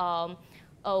the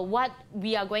what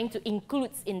we are going to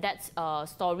include in that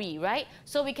story, right?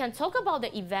 So we can talk about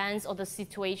the events or the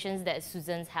situations that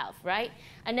Susan have, right?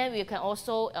 And then we can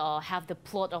also have the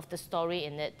plot of the story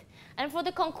in it. And for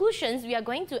the conclusions, we are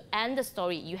going to end the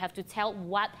story. You have to tell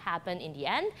what happened in the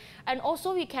end. And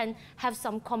also we can have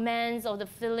some comments or the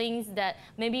feelings that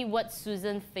maybe what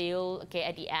Susan feel, okay,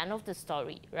 at the end of the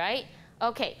story, right?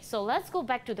 Okay, so let's go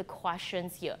back to the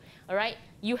questions here, all right?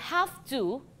 You have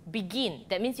to begin.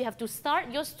 That means you have to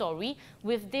start your story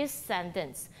with this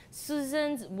sentence.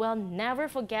 Susan will never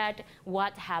forget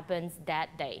what happens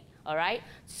that day, all right?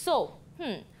 So,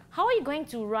 how are you going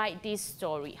to write this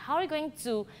story? How are you going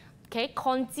to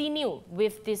continue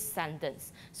with this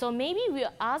sentence? So maybe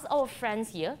we'll ask our friends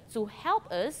here to help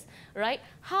us, right,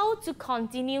 how to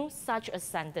continue such a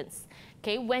sentence.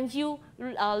 Okay, when you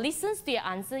listen to your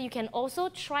answer, you can also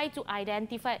try to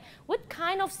identify what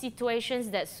kind of situations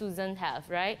that Susan have,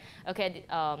 right? Okay,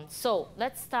 so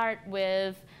let's start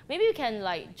with, maybe you can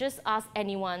just ask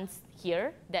anyone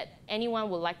here that anyone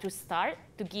would like to start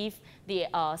to give the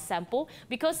sample,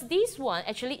 because this one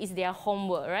actually is their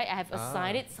homework, right? I have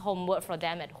assigned it homework for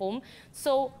them at home.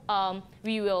 So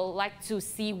we will like to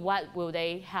see what will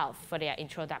they have for their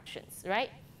introductions,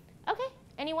 right? Okay,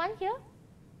 anyone here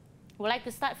would like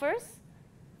to start first?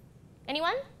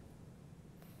 Anyone?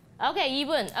 Okay,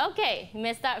 Yibun, okay, you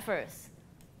may start first.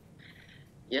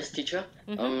 Yes, teacher.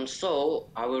 So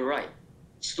I will write,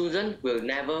 Susan will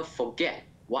never forget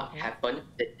what happened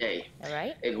that day. All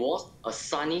right. It was a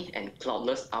sunny and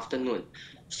cloudless afternoon.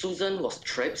 Susan was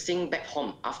traipsing back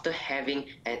home after having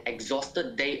an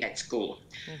exhausted day at school.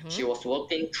 She was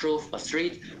walking through a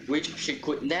street which she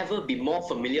could never be more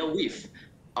familiar with.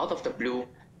 Out of the blue,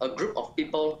 a group of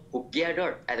people who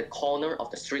gathered at the corner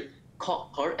of the street caught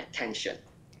her attention.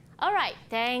 All right,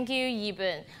 thank you,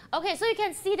 Yibun. Okay, so you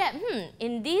can see that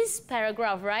in this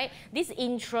paragraph, right, this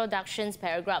introductions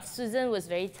paragraph, Susan was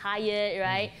very tired,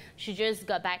 right? She just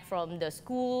got back from the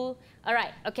school. All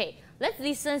right, okay, let's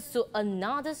listen to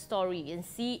another story and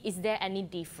see is there any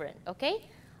different, okay?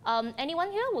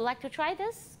 Anyone here would like to try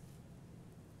this?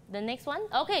 The next one?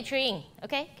 Okay, Tring,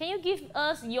 okay, can you give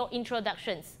us your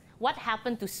introductions? What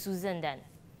happened to Susan then?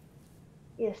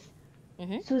 Yes.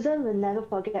 Susan will never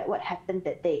forget what happened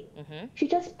that day. She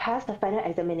just passed the final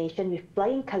examination with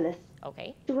flying colors.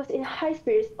 Okay. She was in high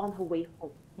spirits on her way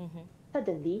home.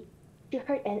 Suddenly, she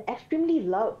heard an extremely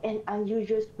loud and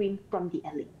unusual scream from the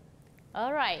alley.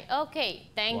 All right,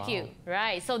 okay, thank you.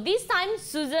 Right, so this time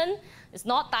Susan is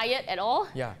not tired at all.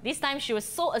 Yeah. This time she was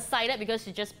so excited because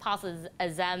she just passed the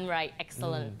exam, right?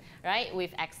 Excellent, right? With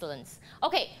excellence.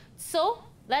 Okay, so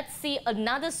let's see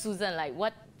another Susan, like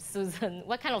what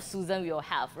kind of Susan we will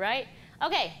have, right?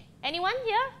 Okay, anyone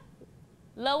here?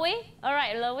 Loie? All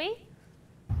right, Loie.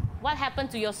 What happened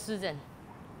to your Susan?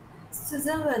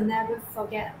 Susan will never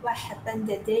forget what happened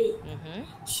that day.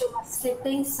 She was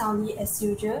sleeping soundly as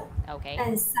usual, Okay.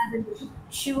 and suddenly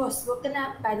she was woken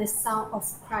up by the sound of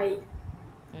crying.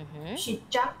 She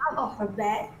jumped out of her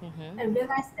bed and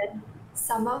realized that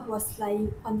someone was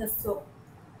lying on the floor.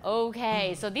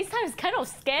 Okay, so this time it's kind of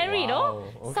scary, no?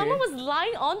 Okay. Someone was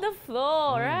lying on the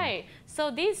floor, right? So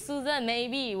this Susan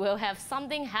maybe will have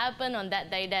something happen on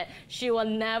that day that she will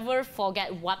never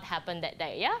forget what happened that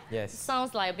day, yeah? Yes.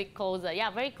 Sounds like a bit closer. Yeah,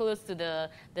 very close to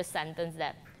the sentence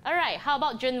there. All right, how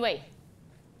about Junwei?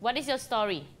 What is your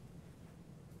story?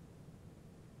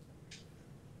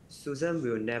 Susan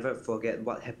will never forget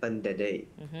what happened that day.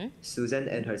 Susan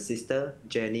and her sister,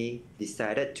 Jenny,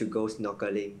 decided to go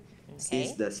snorkeling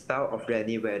since the spell of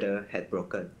rainy weather had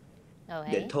broken.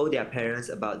 They told their parents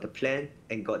about the plan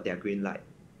and got their green light.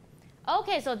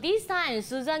 Okay, so this time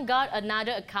Susan got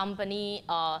another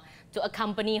to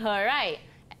accompany her, right?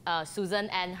 Susan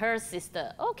and her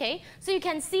sister. Okay, so you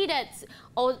can see that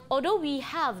although we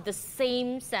have the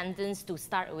same sentence to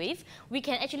start with, we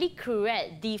can actually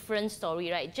create different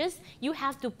story, right? Just you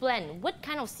have to plan what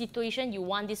kind of situation you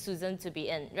want this Susan to be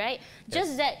in, right? Yes.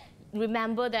 Just that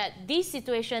remember that this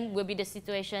situation will be the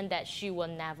situation that she will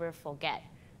never forget.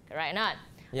 Right or not?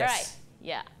 Yes. All right.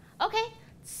 Yeah. Okay.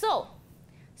 So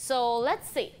So let's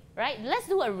see, right? Let's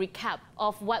do a recap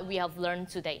of what we have learned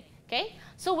today. Okay,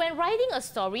 so when writing a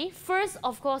story, first,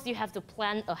 of course, you have to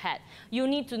plan ahead. You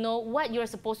need to know what you're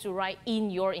supposed to write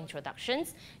in your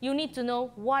introductions. You need to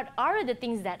know what are the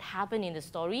things that happen in the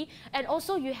story. And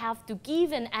also, you have to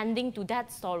give an ending to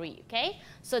that story, okay?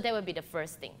 So that would be the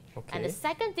first thing. Okay. And the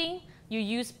second thing, you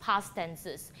use past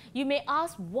tenses. You may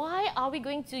ask, why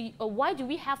do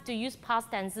we have to use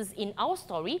past tenses in our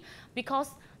story?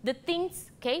 Because the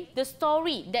things, okay, the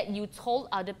story that you told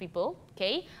other people,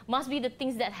 okay, must be the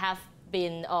things that have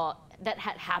been, that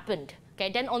had happened,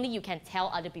 okay? Then only you can tell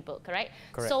other people, correct?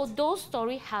 Correct. So those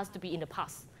story has to be in the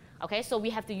past, okay? So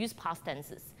we have to use past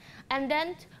tenses. And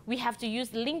then we have to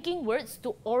use linking words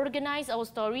to organize our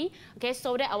story, okay,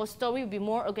 so that our story will be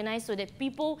more organized so that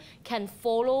people can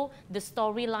follow the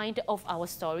storyline of our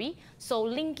story. So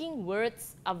linking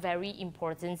words are very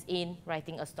important in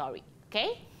writing a story,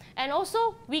 okay? And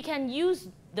also, we can use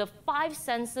the 5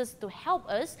 senses to help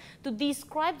us to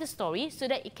describe the story so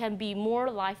that it can be more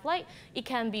lifelike, it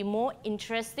can be more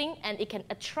interesting, and it can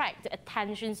attract the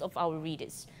attentions of our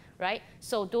readers, right?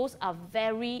 So those are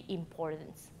very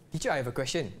important. Teacher, I have a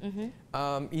question.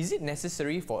 Is it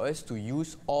necessary for us to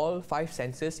use all 5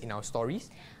 senses in our stories?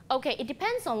 Okay, it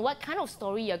depends on what kind of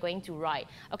story you're going to write.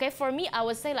 Okay, for me, I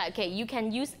would say like, okay, you can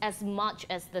use as much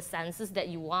as the senses that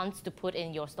you want to put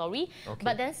in your story. Okay.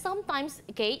 But then sometimes,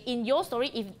 okay, in your story,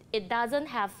 if it doesn't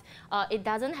have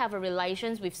a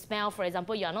relations with smell, for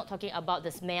example, you are not talking about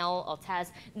the smell or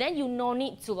taste, then you no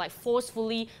need to like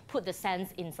forcefully put the sense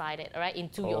inside it, right,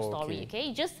 into your story. Okay,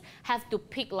 you just have to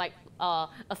pick like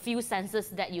a few senses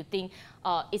that you think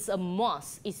is a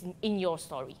must is in your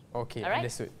story. Okay, all right?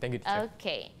 Understood. Thank you, teacher.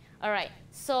 Okay, all right.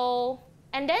 So,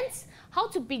 and then how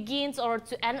to begin or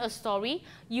to end a story,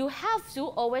 you have to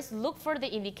always look for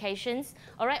the indications,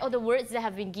 all right, or the words that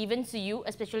have been given to you,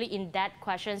 especially in that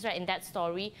questions, right, in that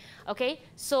story, okay?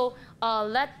 So,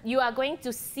 you are going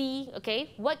to see,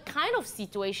 okay, what kind of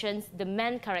situations the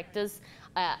main characters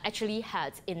actually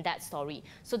had in that story.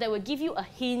 So that will give you a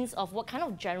hint of what kind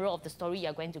of genre of the story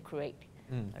you're going to create,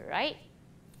 all right?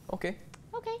 Okay.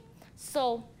 Okay,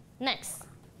 so next.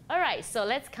 All right, so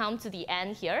let's come to the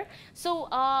end here. So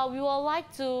we would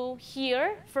like to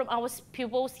hear from our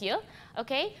pupils here,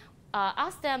 okay?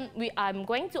 I'm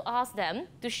going to ask them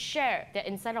to share their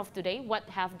insight of today, what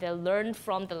have they learned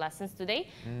from the lessons today,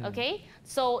 okay?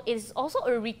 So it's also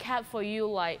a recap for you,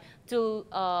 like to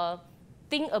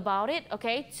think about it,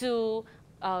 okay? To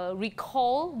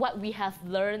recall what we have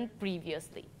learned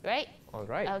previously, right? All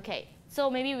right. Okay,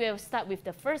 so maybe we'll start with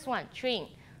the first one, Tring.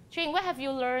 Tring, what have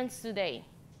you learned today?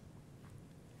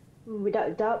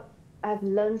 Without doubt, I've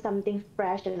learned something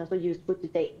fresh and also useful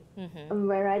today. When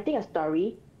writing a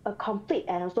story, a complete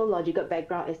and also logical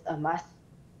background is a must.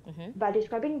 By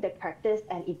describing the characters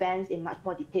and events in much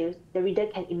more details, the reader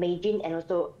can imagine and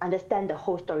also understand the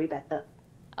whole story better.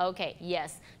 Okay,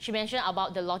 yes. She mentioned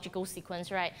about the logical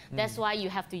sequence, right? That's why you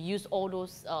have to use all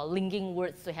those linking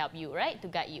words to help you, right? To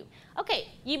guide you. Okay,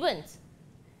 Eben.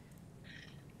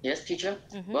 Yes, teacher.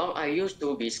 Well, I used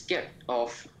to be scared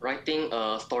of writing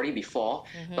a story before,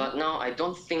 but now I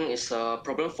don't think it's a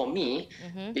problem for me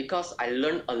because I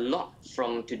learned a lot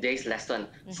from today's lesson.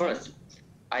 First,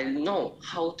 I know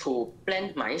how to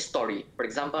plan my story. For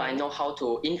example, I know how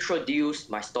to introduce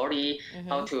my story,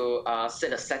 how to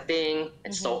set a setting,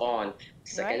 and so on.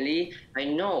 Secondly, I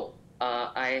know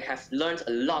I have learned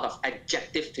a lot of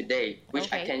adjectives today,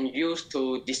 which I can use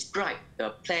to describe the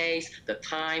place, the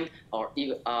time, or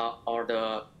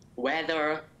the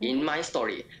weather in my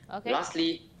story.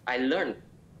 Lastly, I learned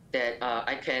that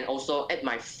I can also add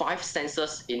my 5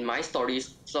 senses in my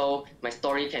stories, so my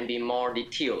story can be more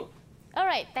detailed. All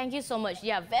right, thank you so much.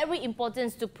 Yeah, very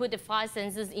important to put the 5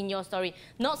 senses in your story.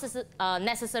 Not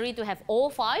necessary to have all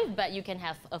 5, but you can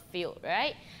have a few,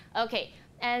 right? Okay,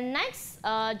 and next,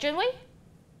 Junwei?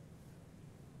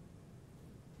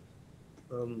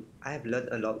 I have learned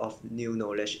a lot of new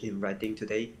knowledge in writing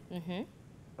today.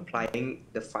 Applying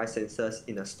the 5 senses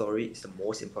in a story is the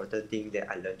most important thing that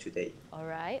I learned today. All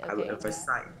right, okay. I will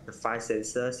emphasize the 5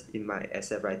 senses in my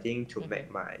essay writing to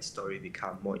make my story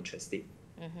become more interesting.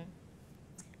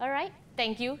 All right,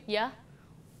 thank you. Yeah,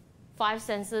 5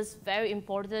 senses, very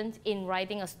important in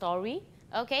writing a story.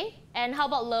 Okay, and how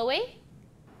about Loe?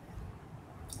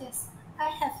 Yes, I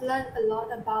have learned a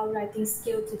lot about writing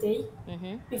skill today.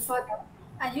 Before that,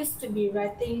 I used to be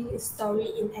writing a story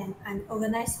in an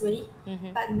unorganized way,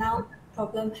 but now the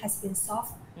problem has been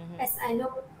solved as I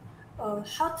know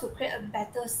how to create a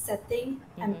better setting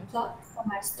and plot for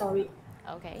my story.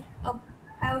 Okay.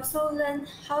 I also learned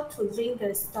how to link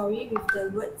the story with the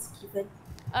words given.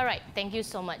 All right, thank you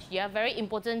so much. Yeah, very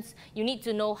important. You need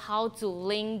to know how to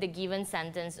link the given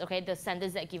sentence, okay, the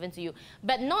sentence that's given to you.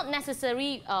 But not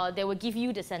necessarily they will give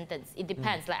you the sentence. It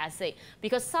depends, like I say.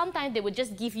 Because sometimes they will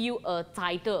just give you a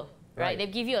title, right? They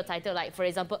give you a title, like, for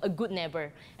example, A Good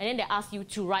Neighbor. And then they ask you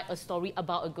to write a story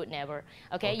about a good neighbor.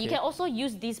 Okay? You can also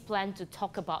use this plan to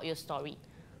talk about your story.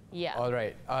 Yeah. All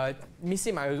right. Miss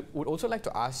Sim, I would also like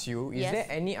to ask you, is there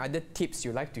any other tips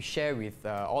you'd like to share with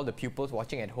all the pupils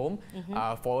watching at home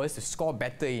for us to score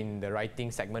better in the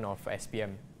writing segment of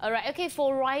SPM? All right, okay,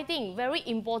 for writing, very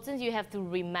important, you have to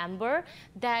remember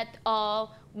that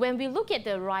when we look at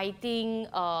the writing,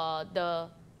 the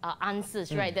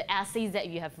answers, right, the essays that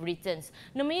you have written,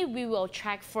 normally we will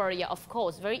check for, of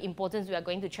course, very important, we are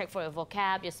going to check for your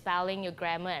vocab, your spelling, your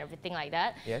grammar, everything like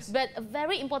that. Yes. But a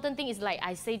very important thing is, like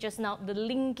I say just now, the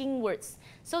linking words.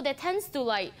 So that tends to,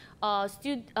 like,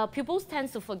 pupils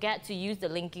tend to forget to use the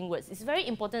linking words. It's very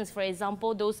important, for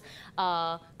example, those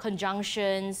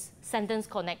conjunctions, sentence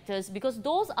connectors, because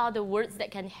those are the words that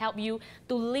can help you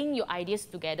to link your ideas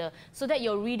together so that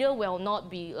your reader will not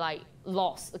be, like,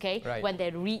 lost, okay, when they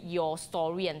read your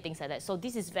story and things like that. So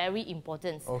this is very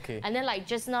important. Okay. And then, like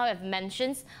just now I've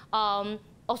mentioned,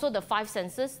 also the 5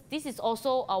 senses. This is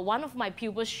also one of my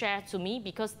pupils shared to me,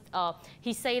 because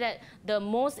he said that the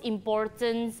most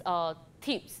important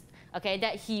tips, okay,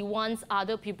 that he wants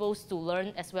other pupils to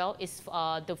learn as well is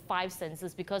the 5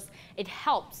 senses, because it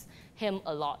helps him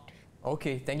a lot.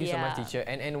 Okay, thank you so much, teacher.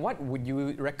 And what would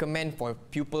you recommend for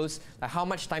pupils? Like, how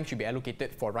much time should be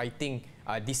allocated for writing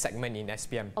this segment in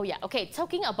SPM? Oh yeah, okay,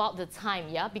 talking about the time,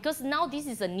 because now this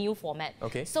is a new format.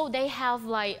 Okay. So they have,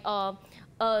 like,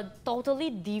 a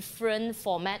totally different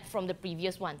format from the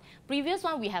previous one. Previous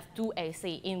one, we have 2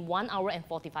 essays in 1 hour and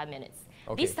 45 minutes.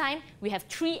 Okay. This time, we have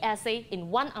 3 essays in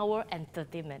 1 hour and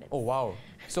 30 minutes. Oh, wow.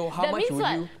 So how much would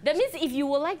you... That means if you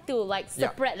would like to, like,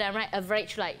 separate them, right,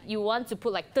 average, like, you want to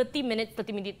put, like, 30 minutes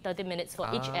for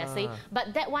each essay,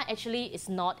 but that one actually is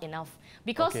not enough,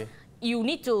 because you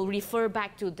need to refer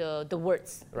back to the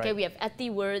words. Okay, we have 80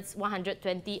 words,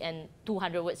 120 and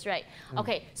 200 words, right?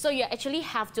 Okay, so you actually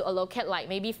have to allocate, like,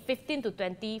 maybe 15 to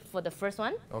 20 for the first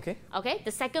one. Okay. Okay,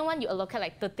 the second one you allocate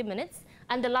like 30 minutes,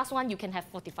 and the last one you can have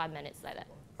 45 minutes, like that.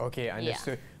 Okay,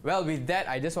 understood. Well, with that,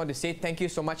 I just want to say thank you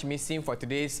so much, Miss Sim, for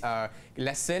today's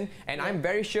lesson. And I'm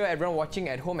very sure everyone watching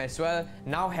at home as well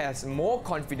now has more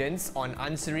confidence on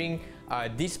answering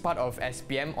this part of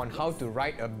SPM on how to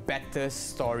write a better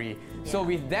story. So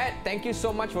with that, thank you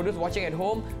so much for those watching at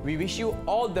home. We wish you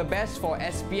all the best for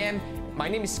SPM. My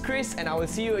name is Chris, and I will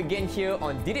see you again here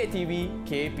on DidikTV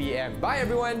KPM. Bye,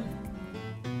 everyone.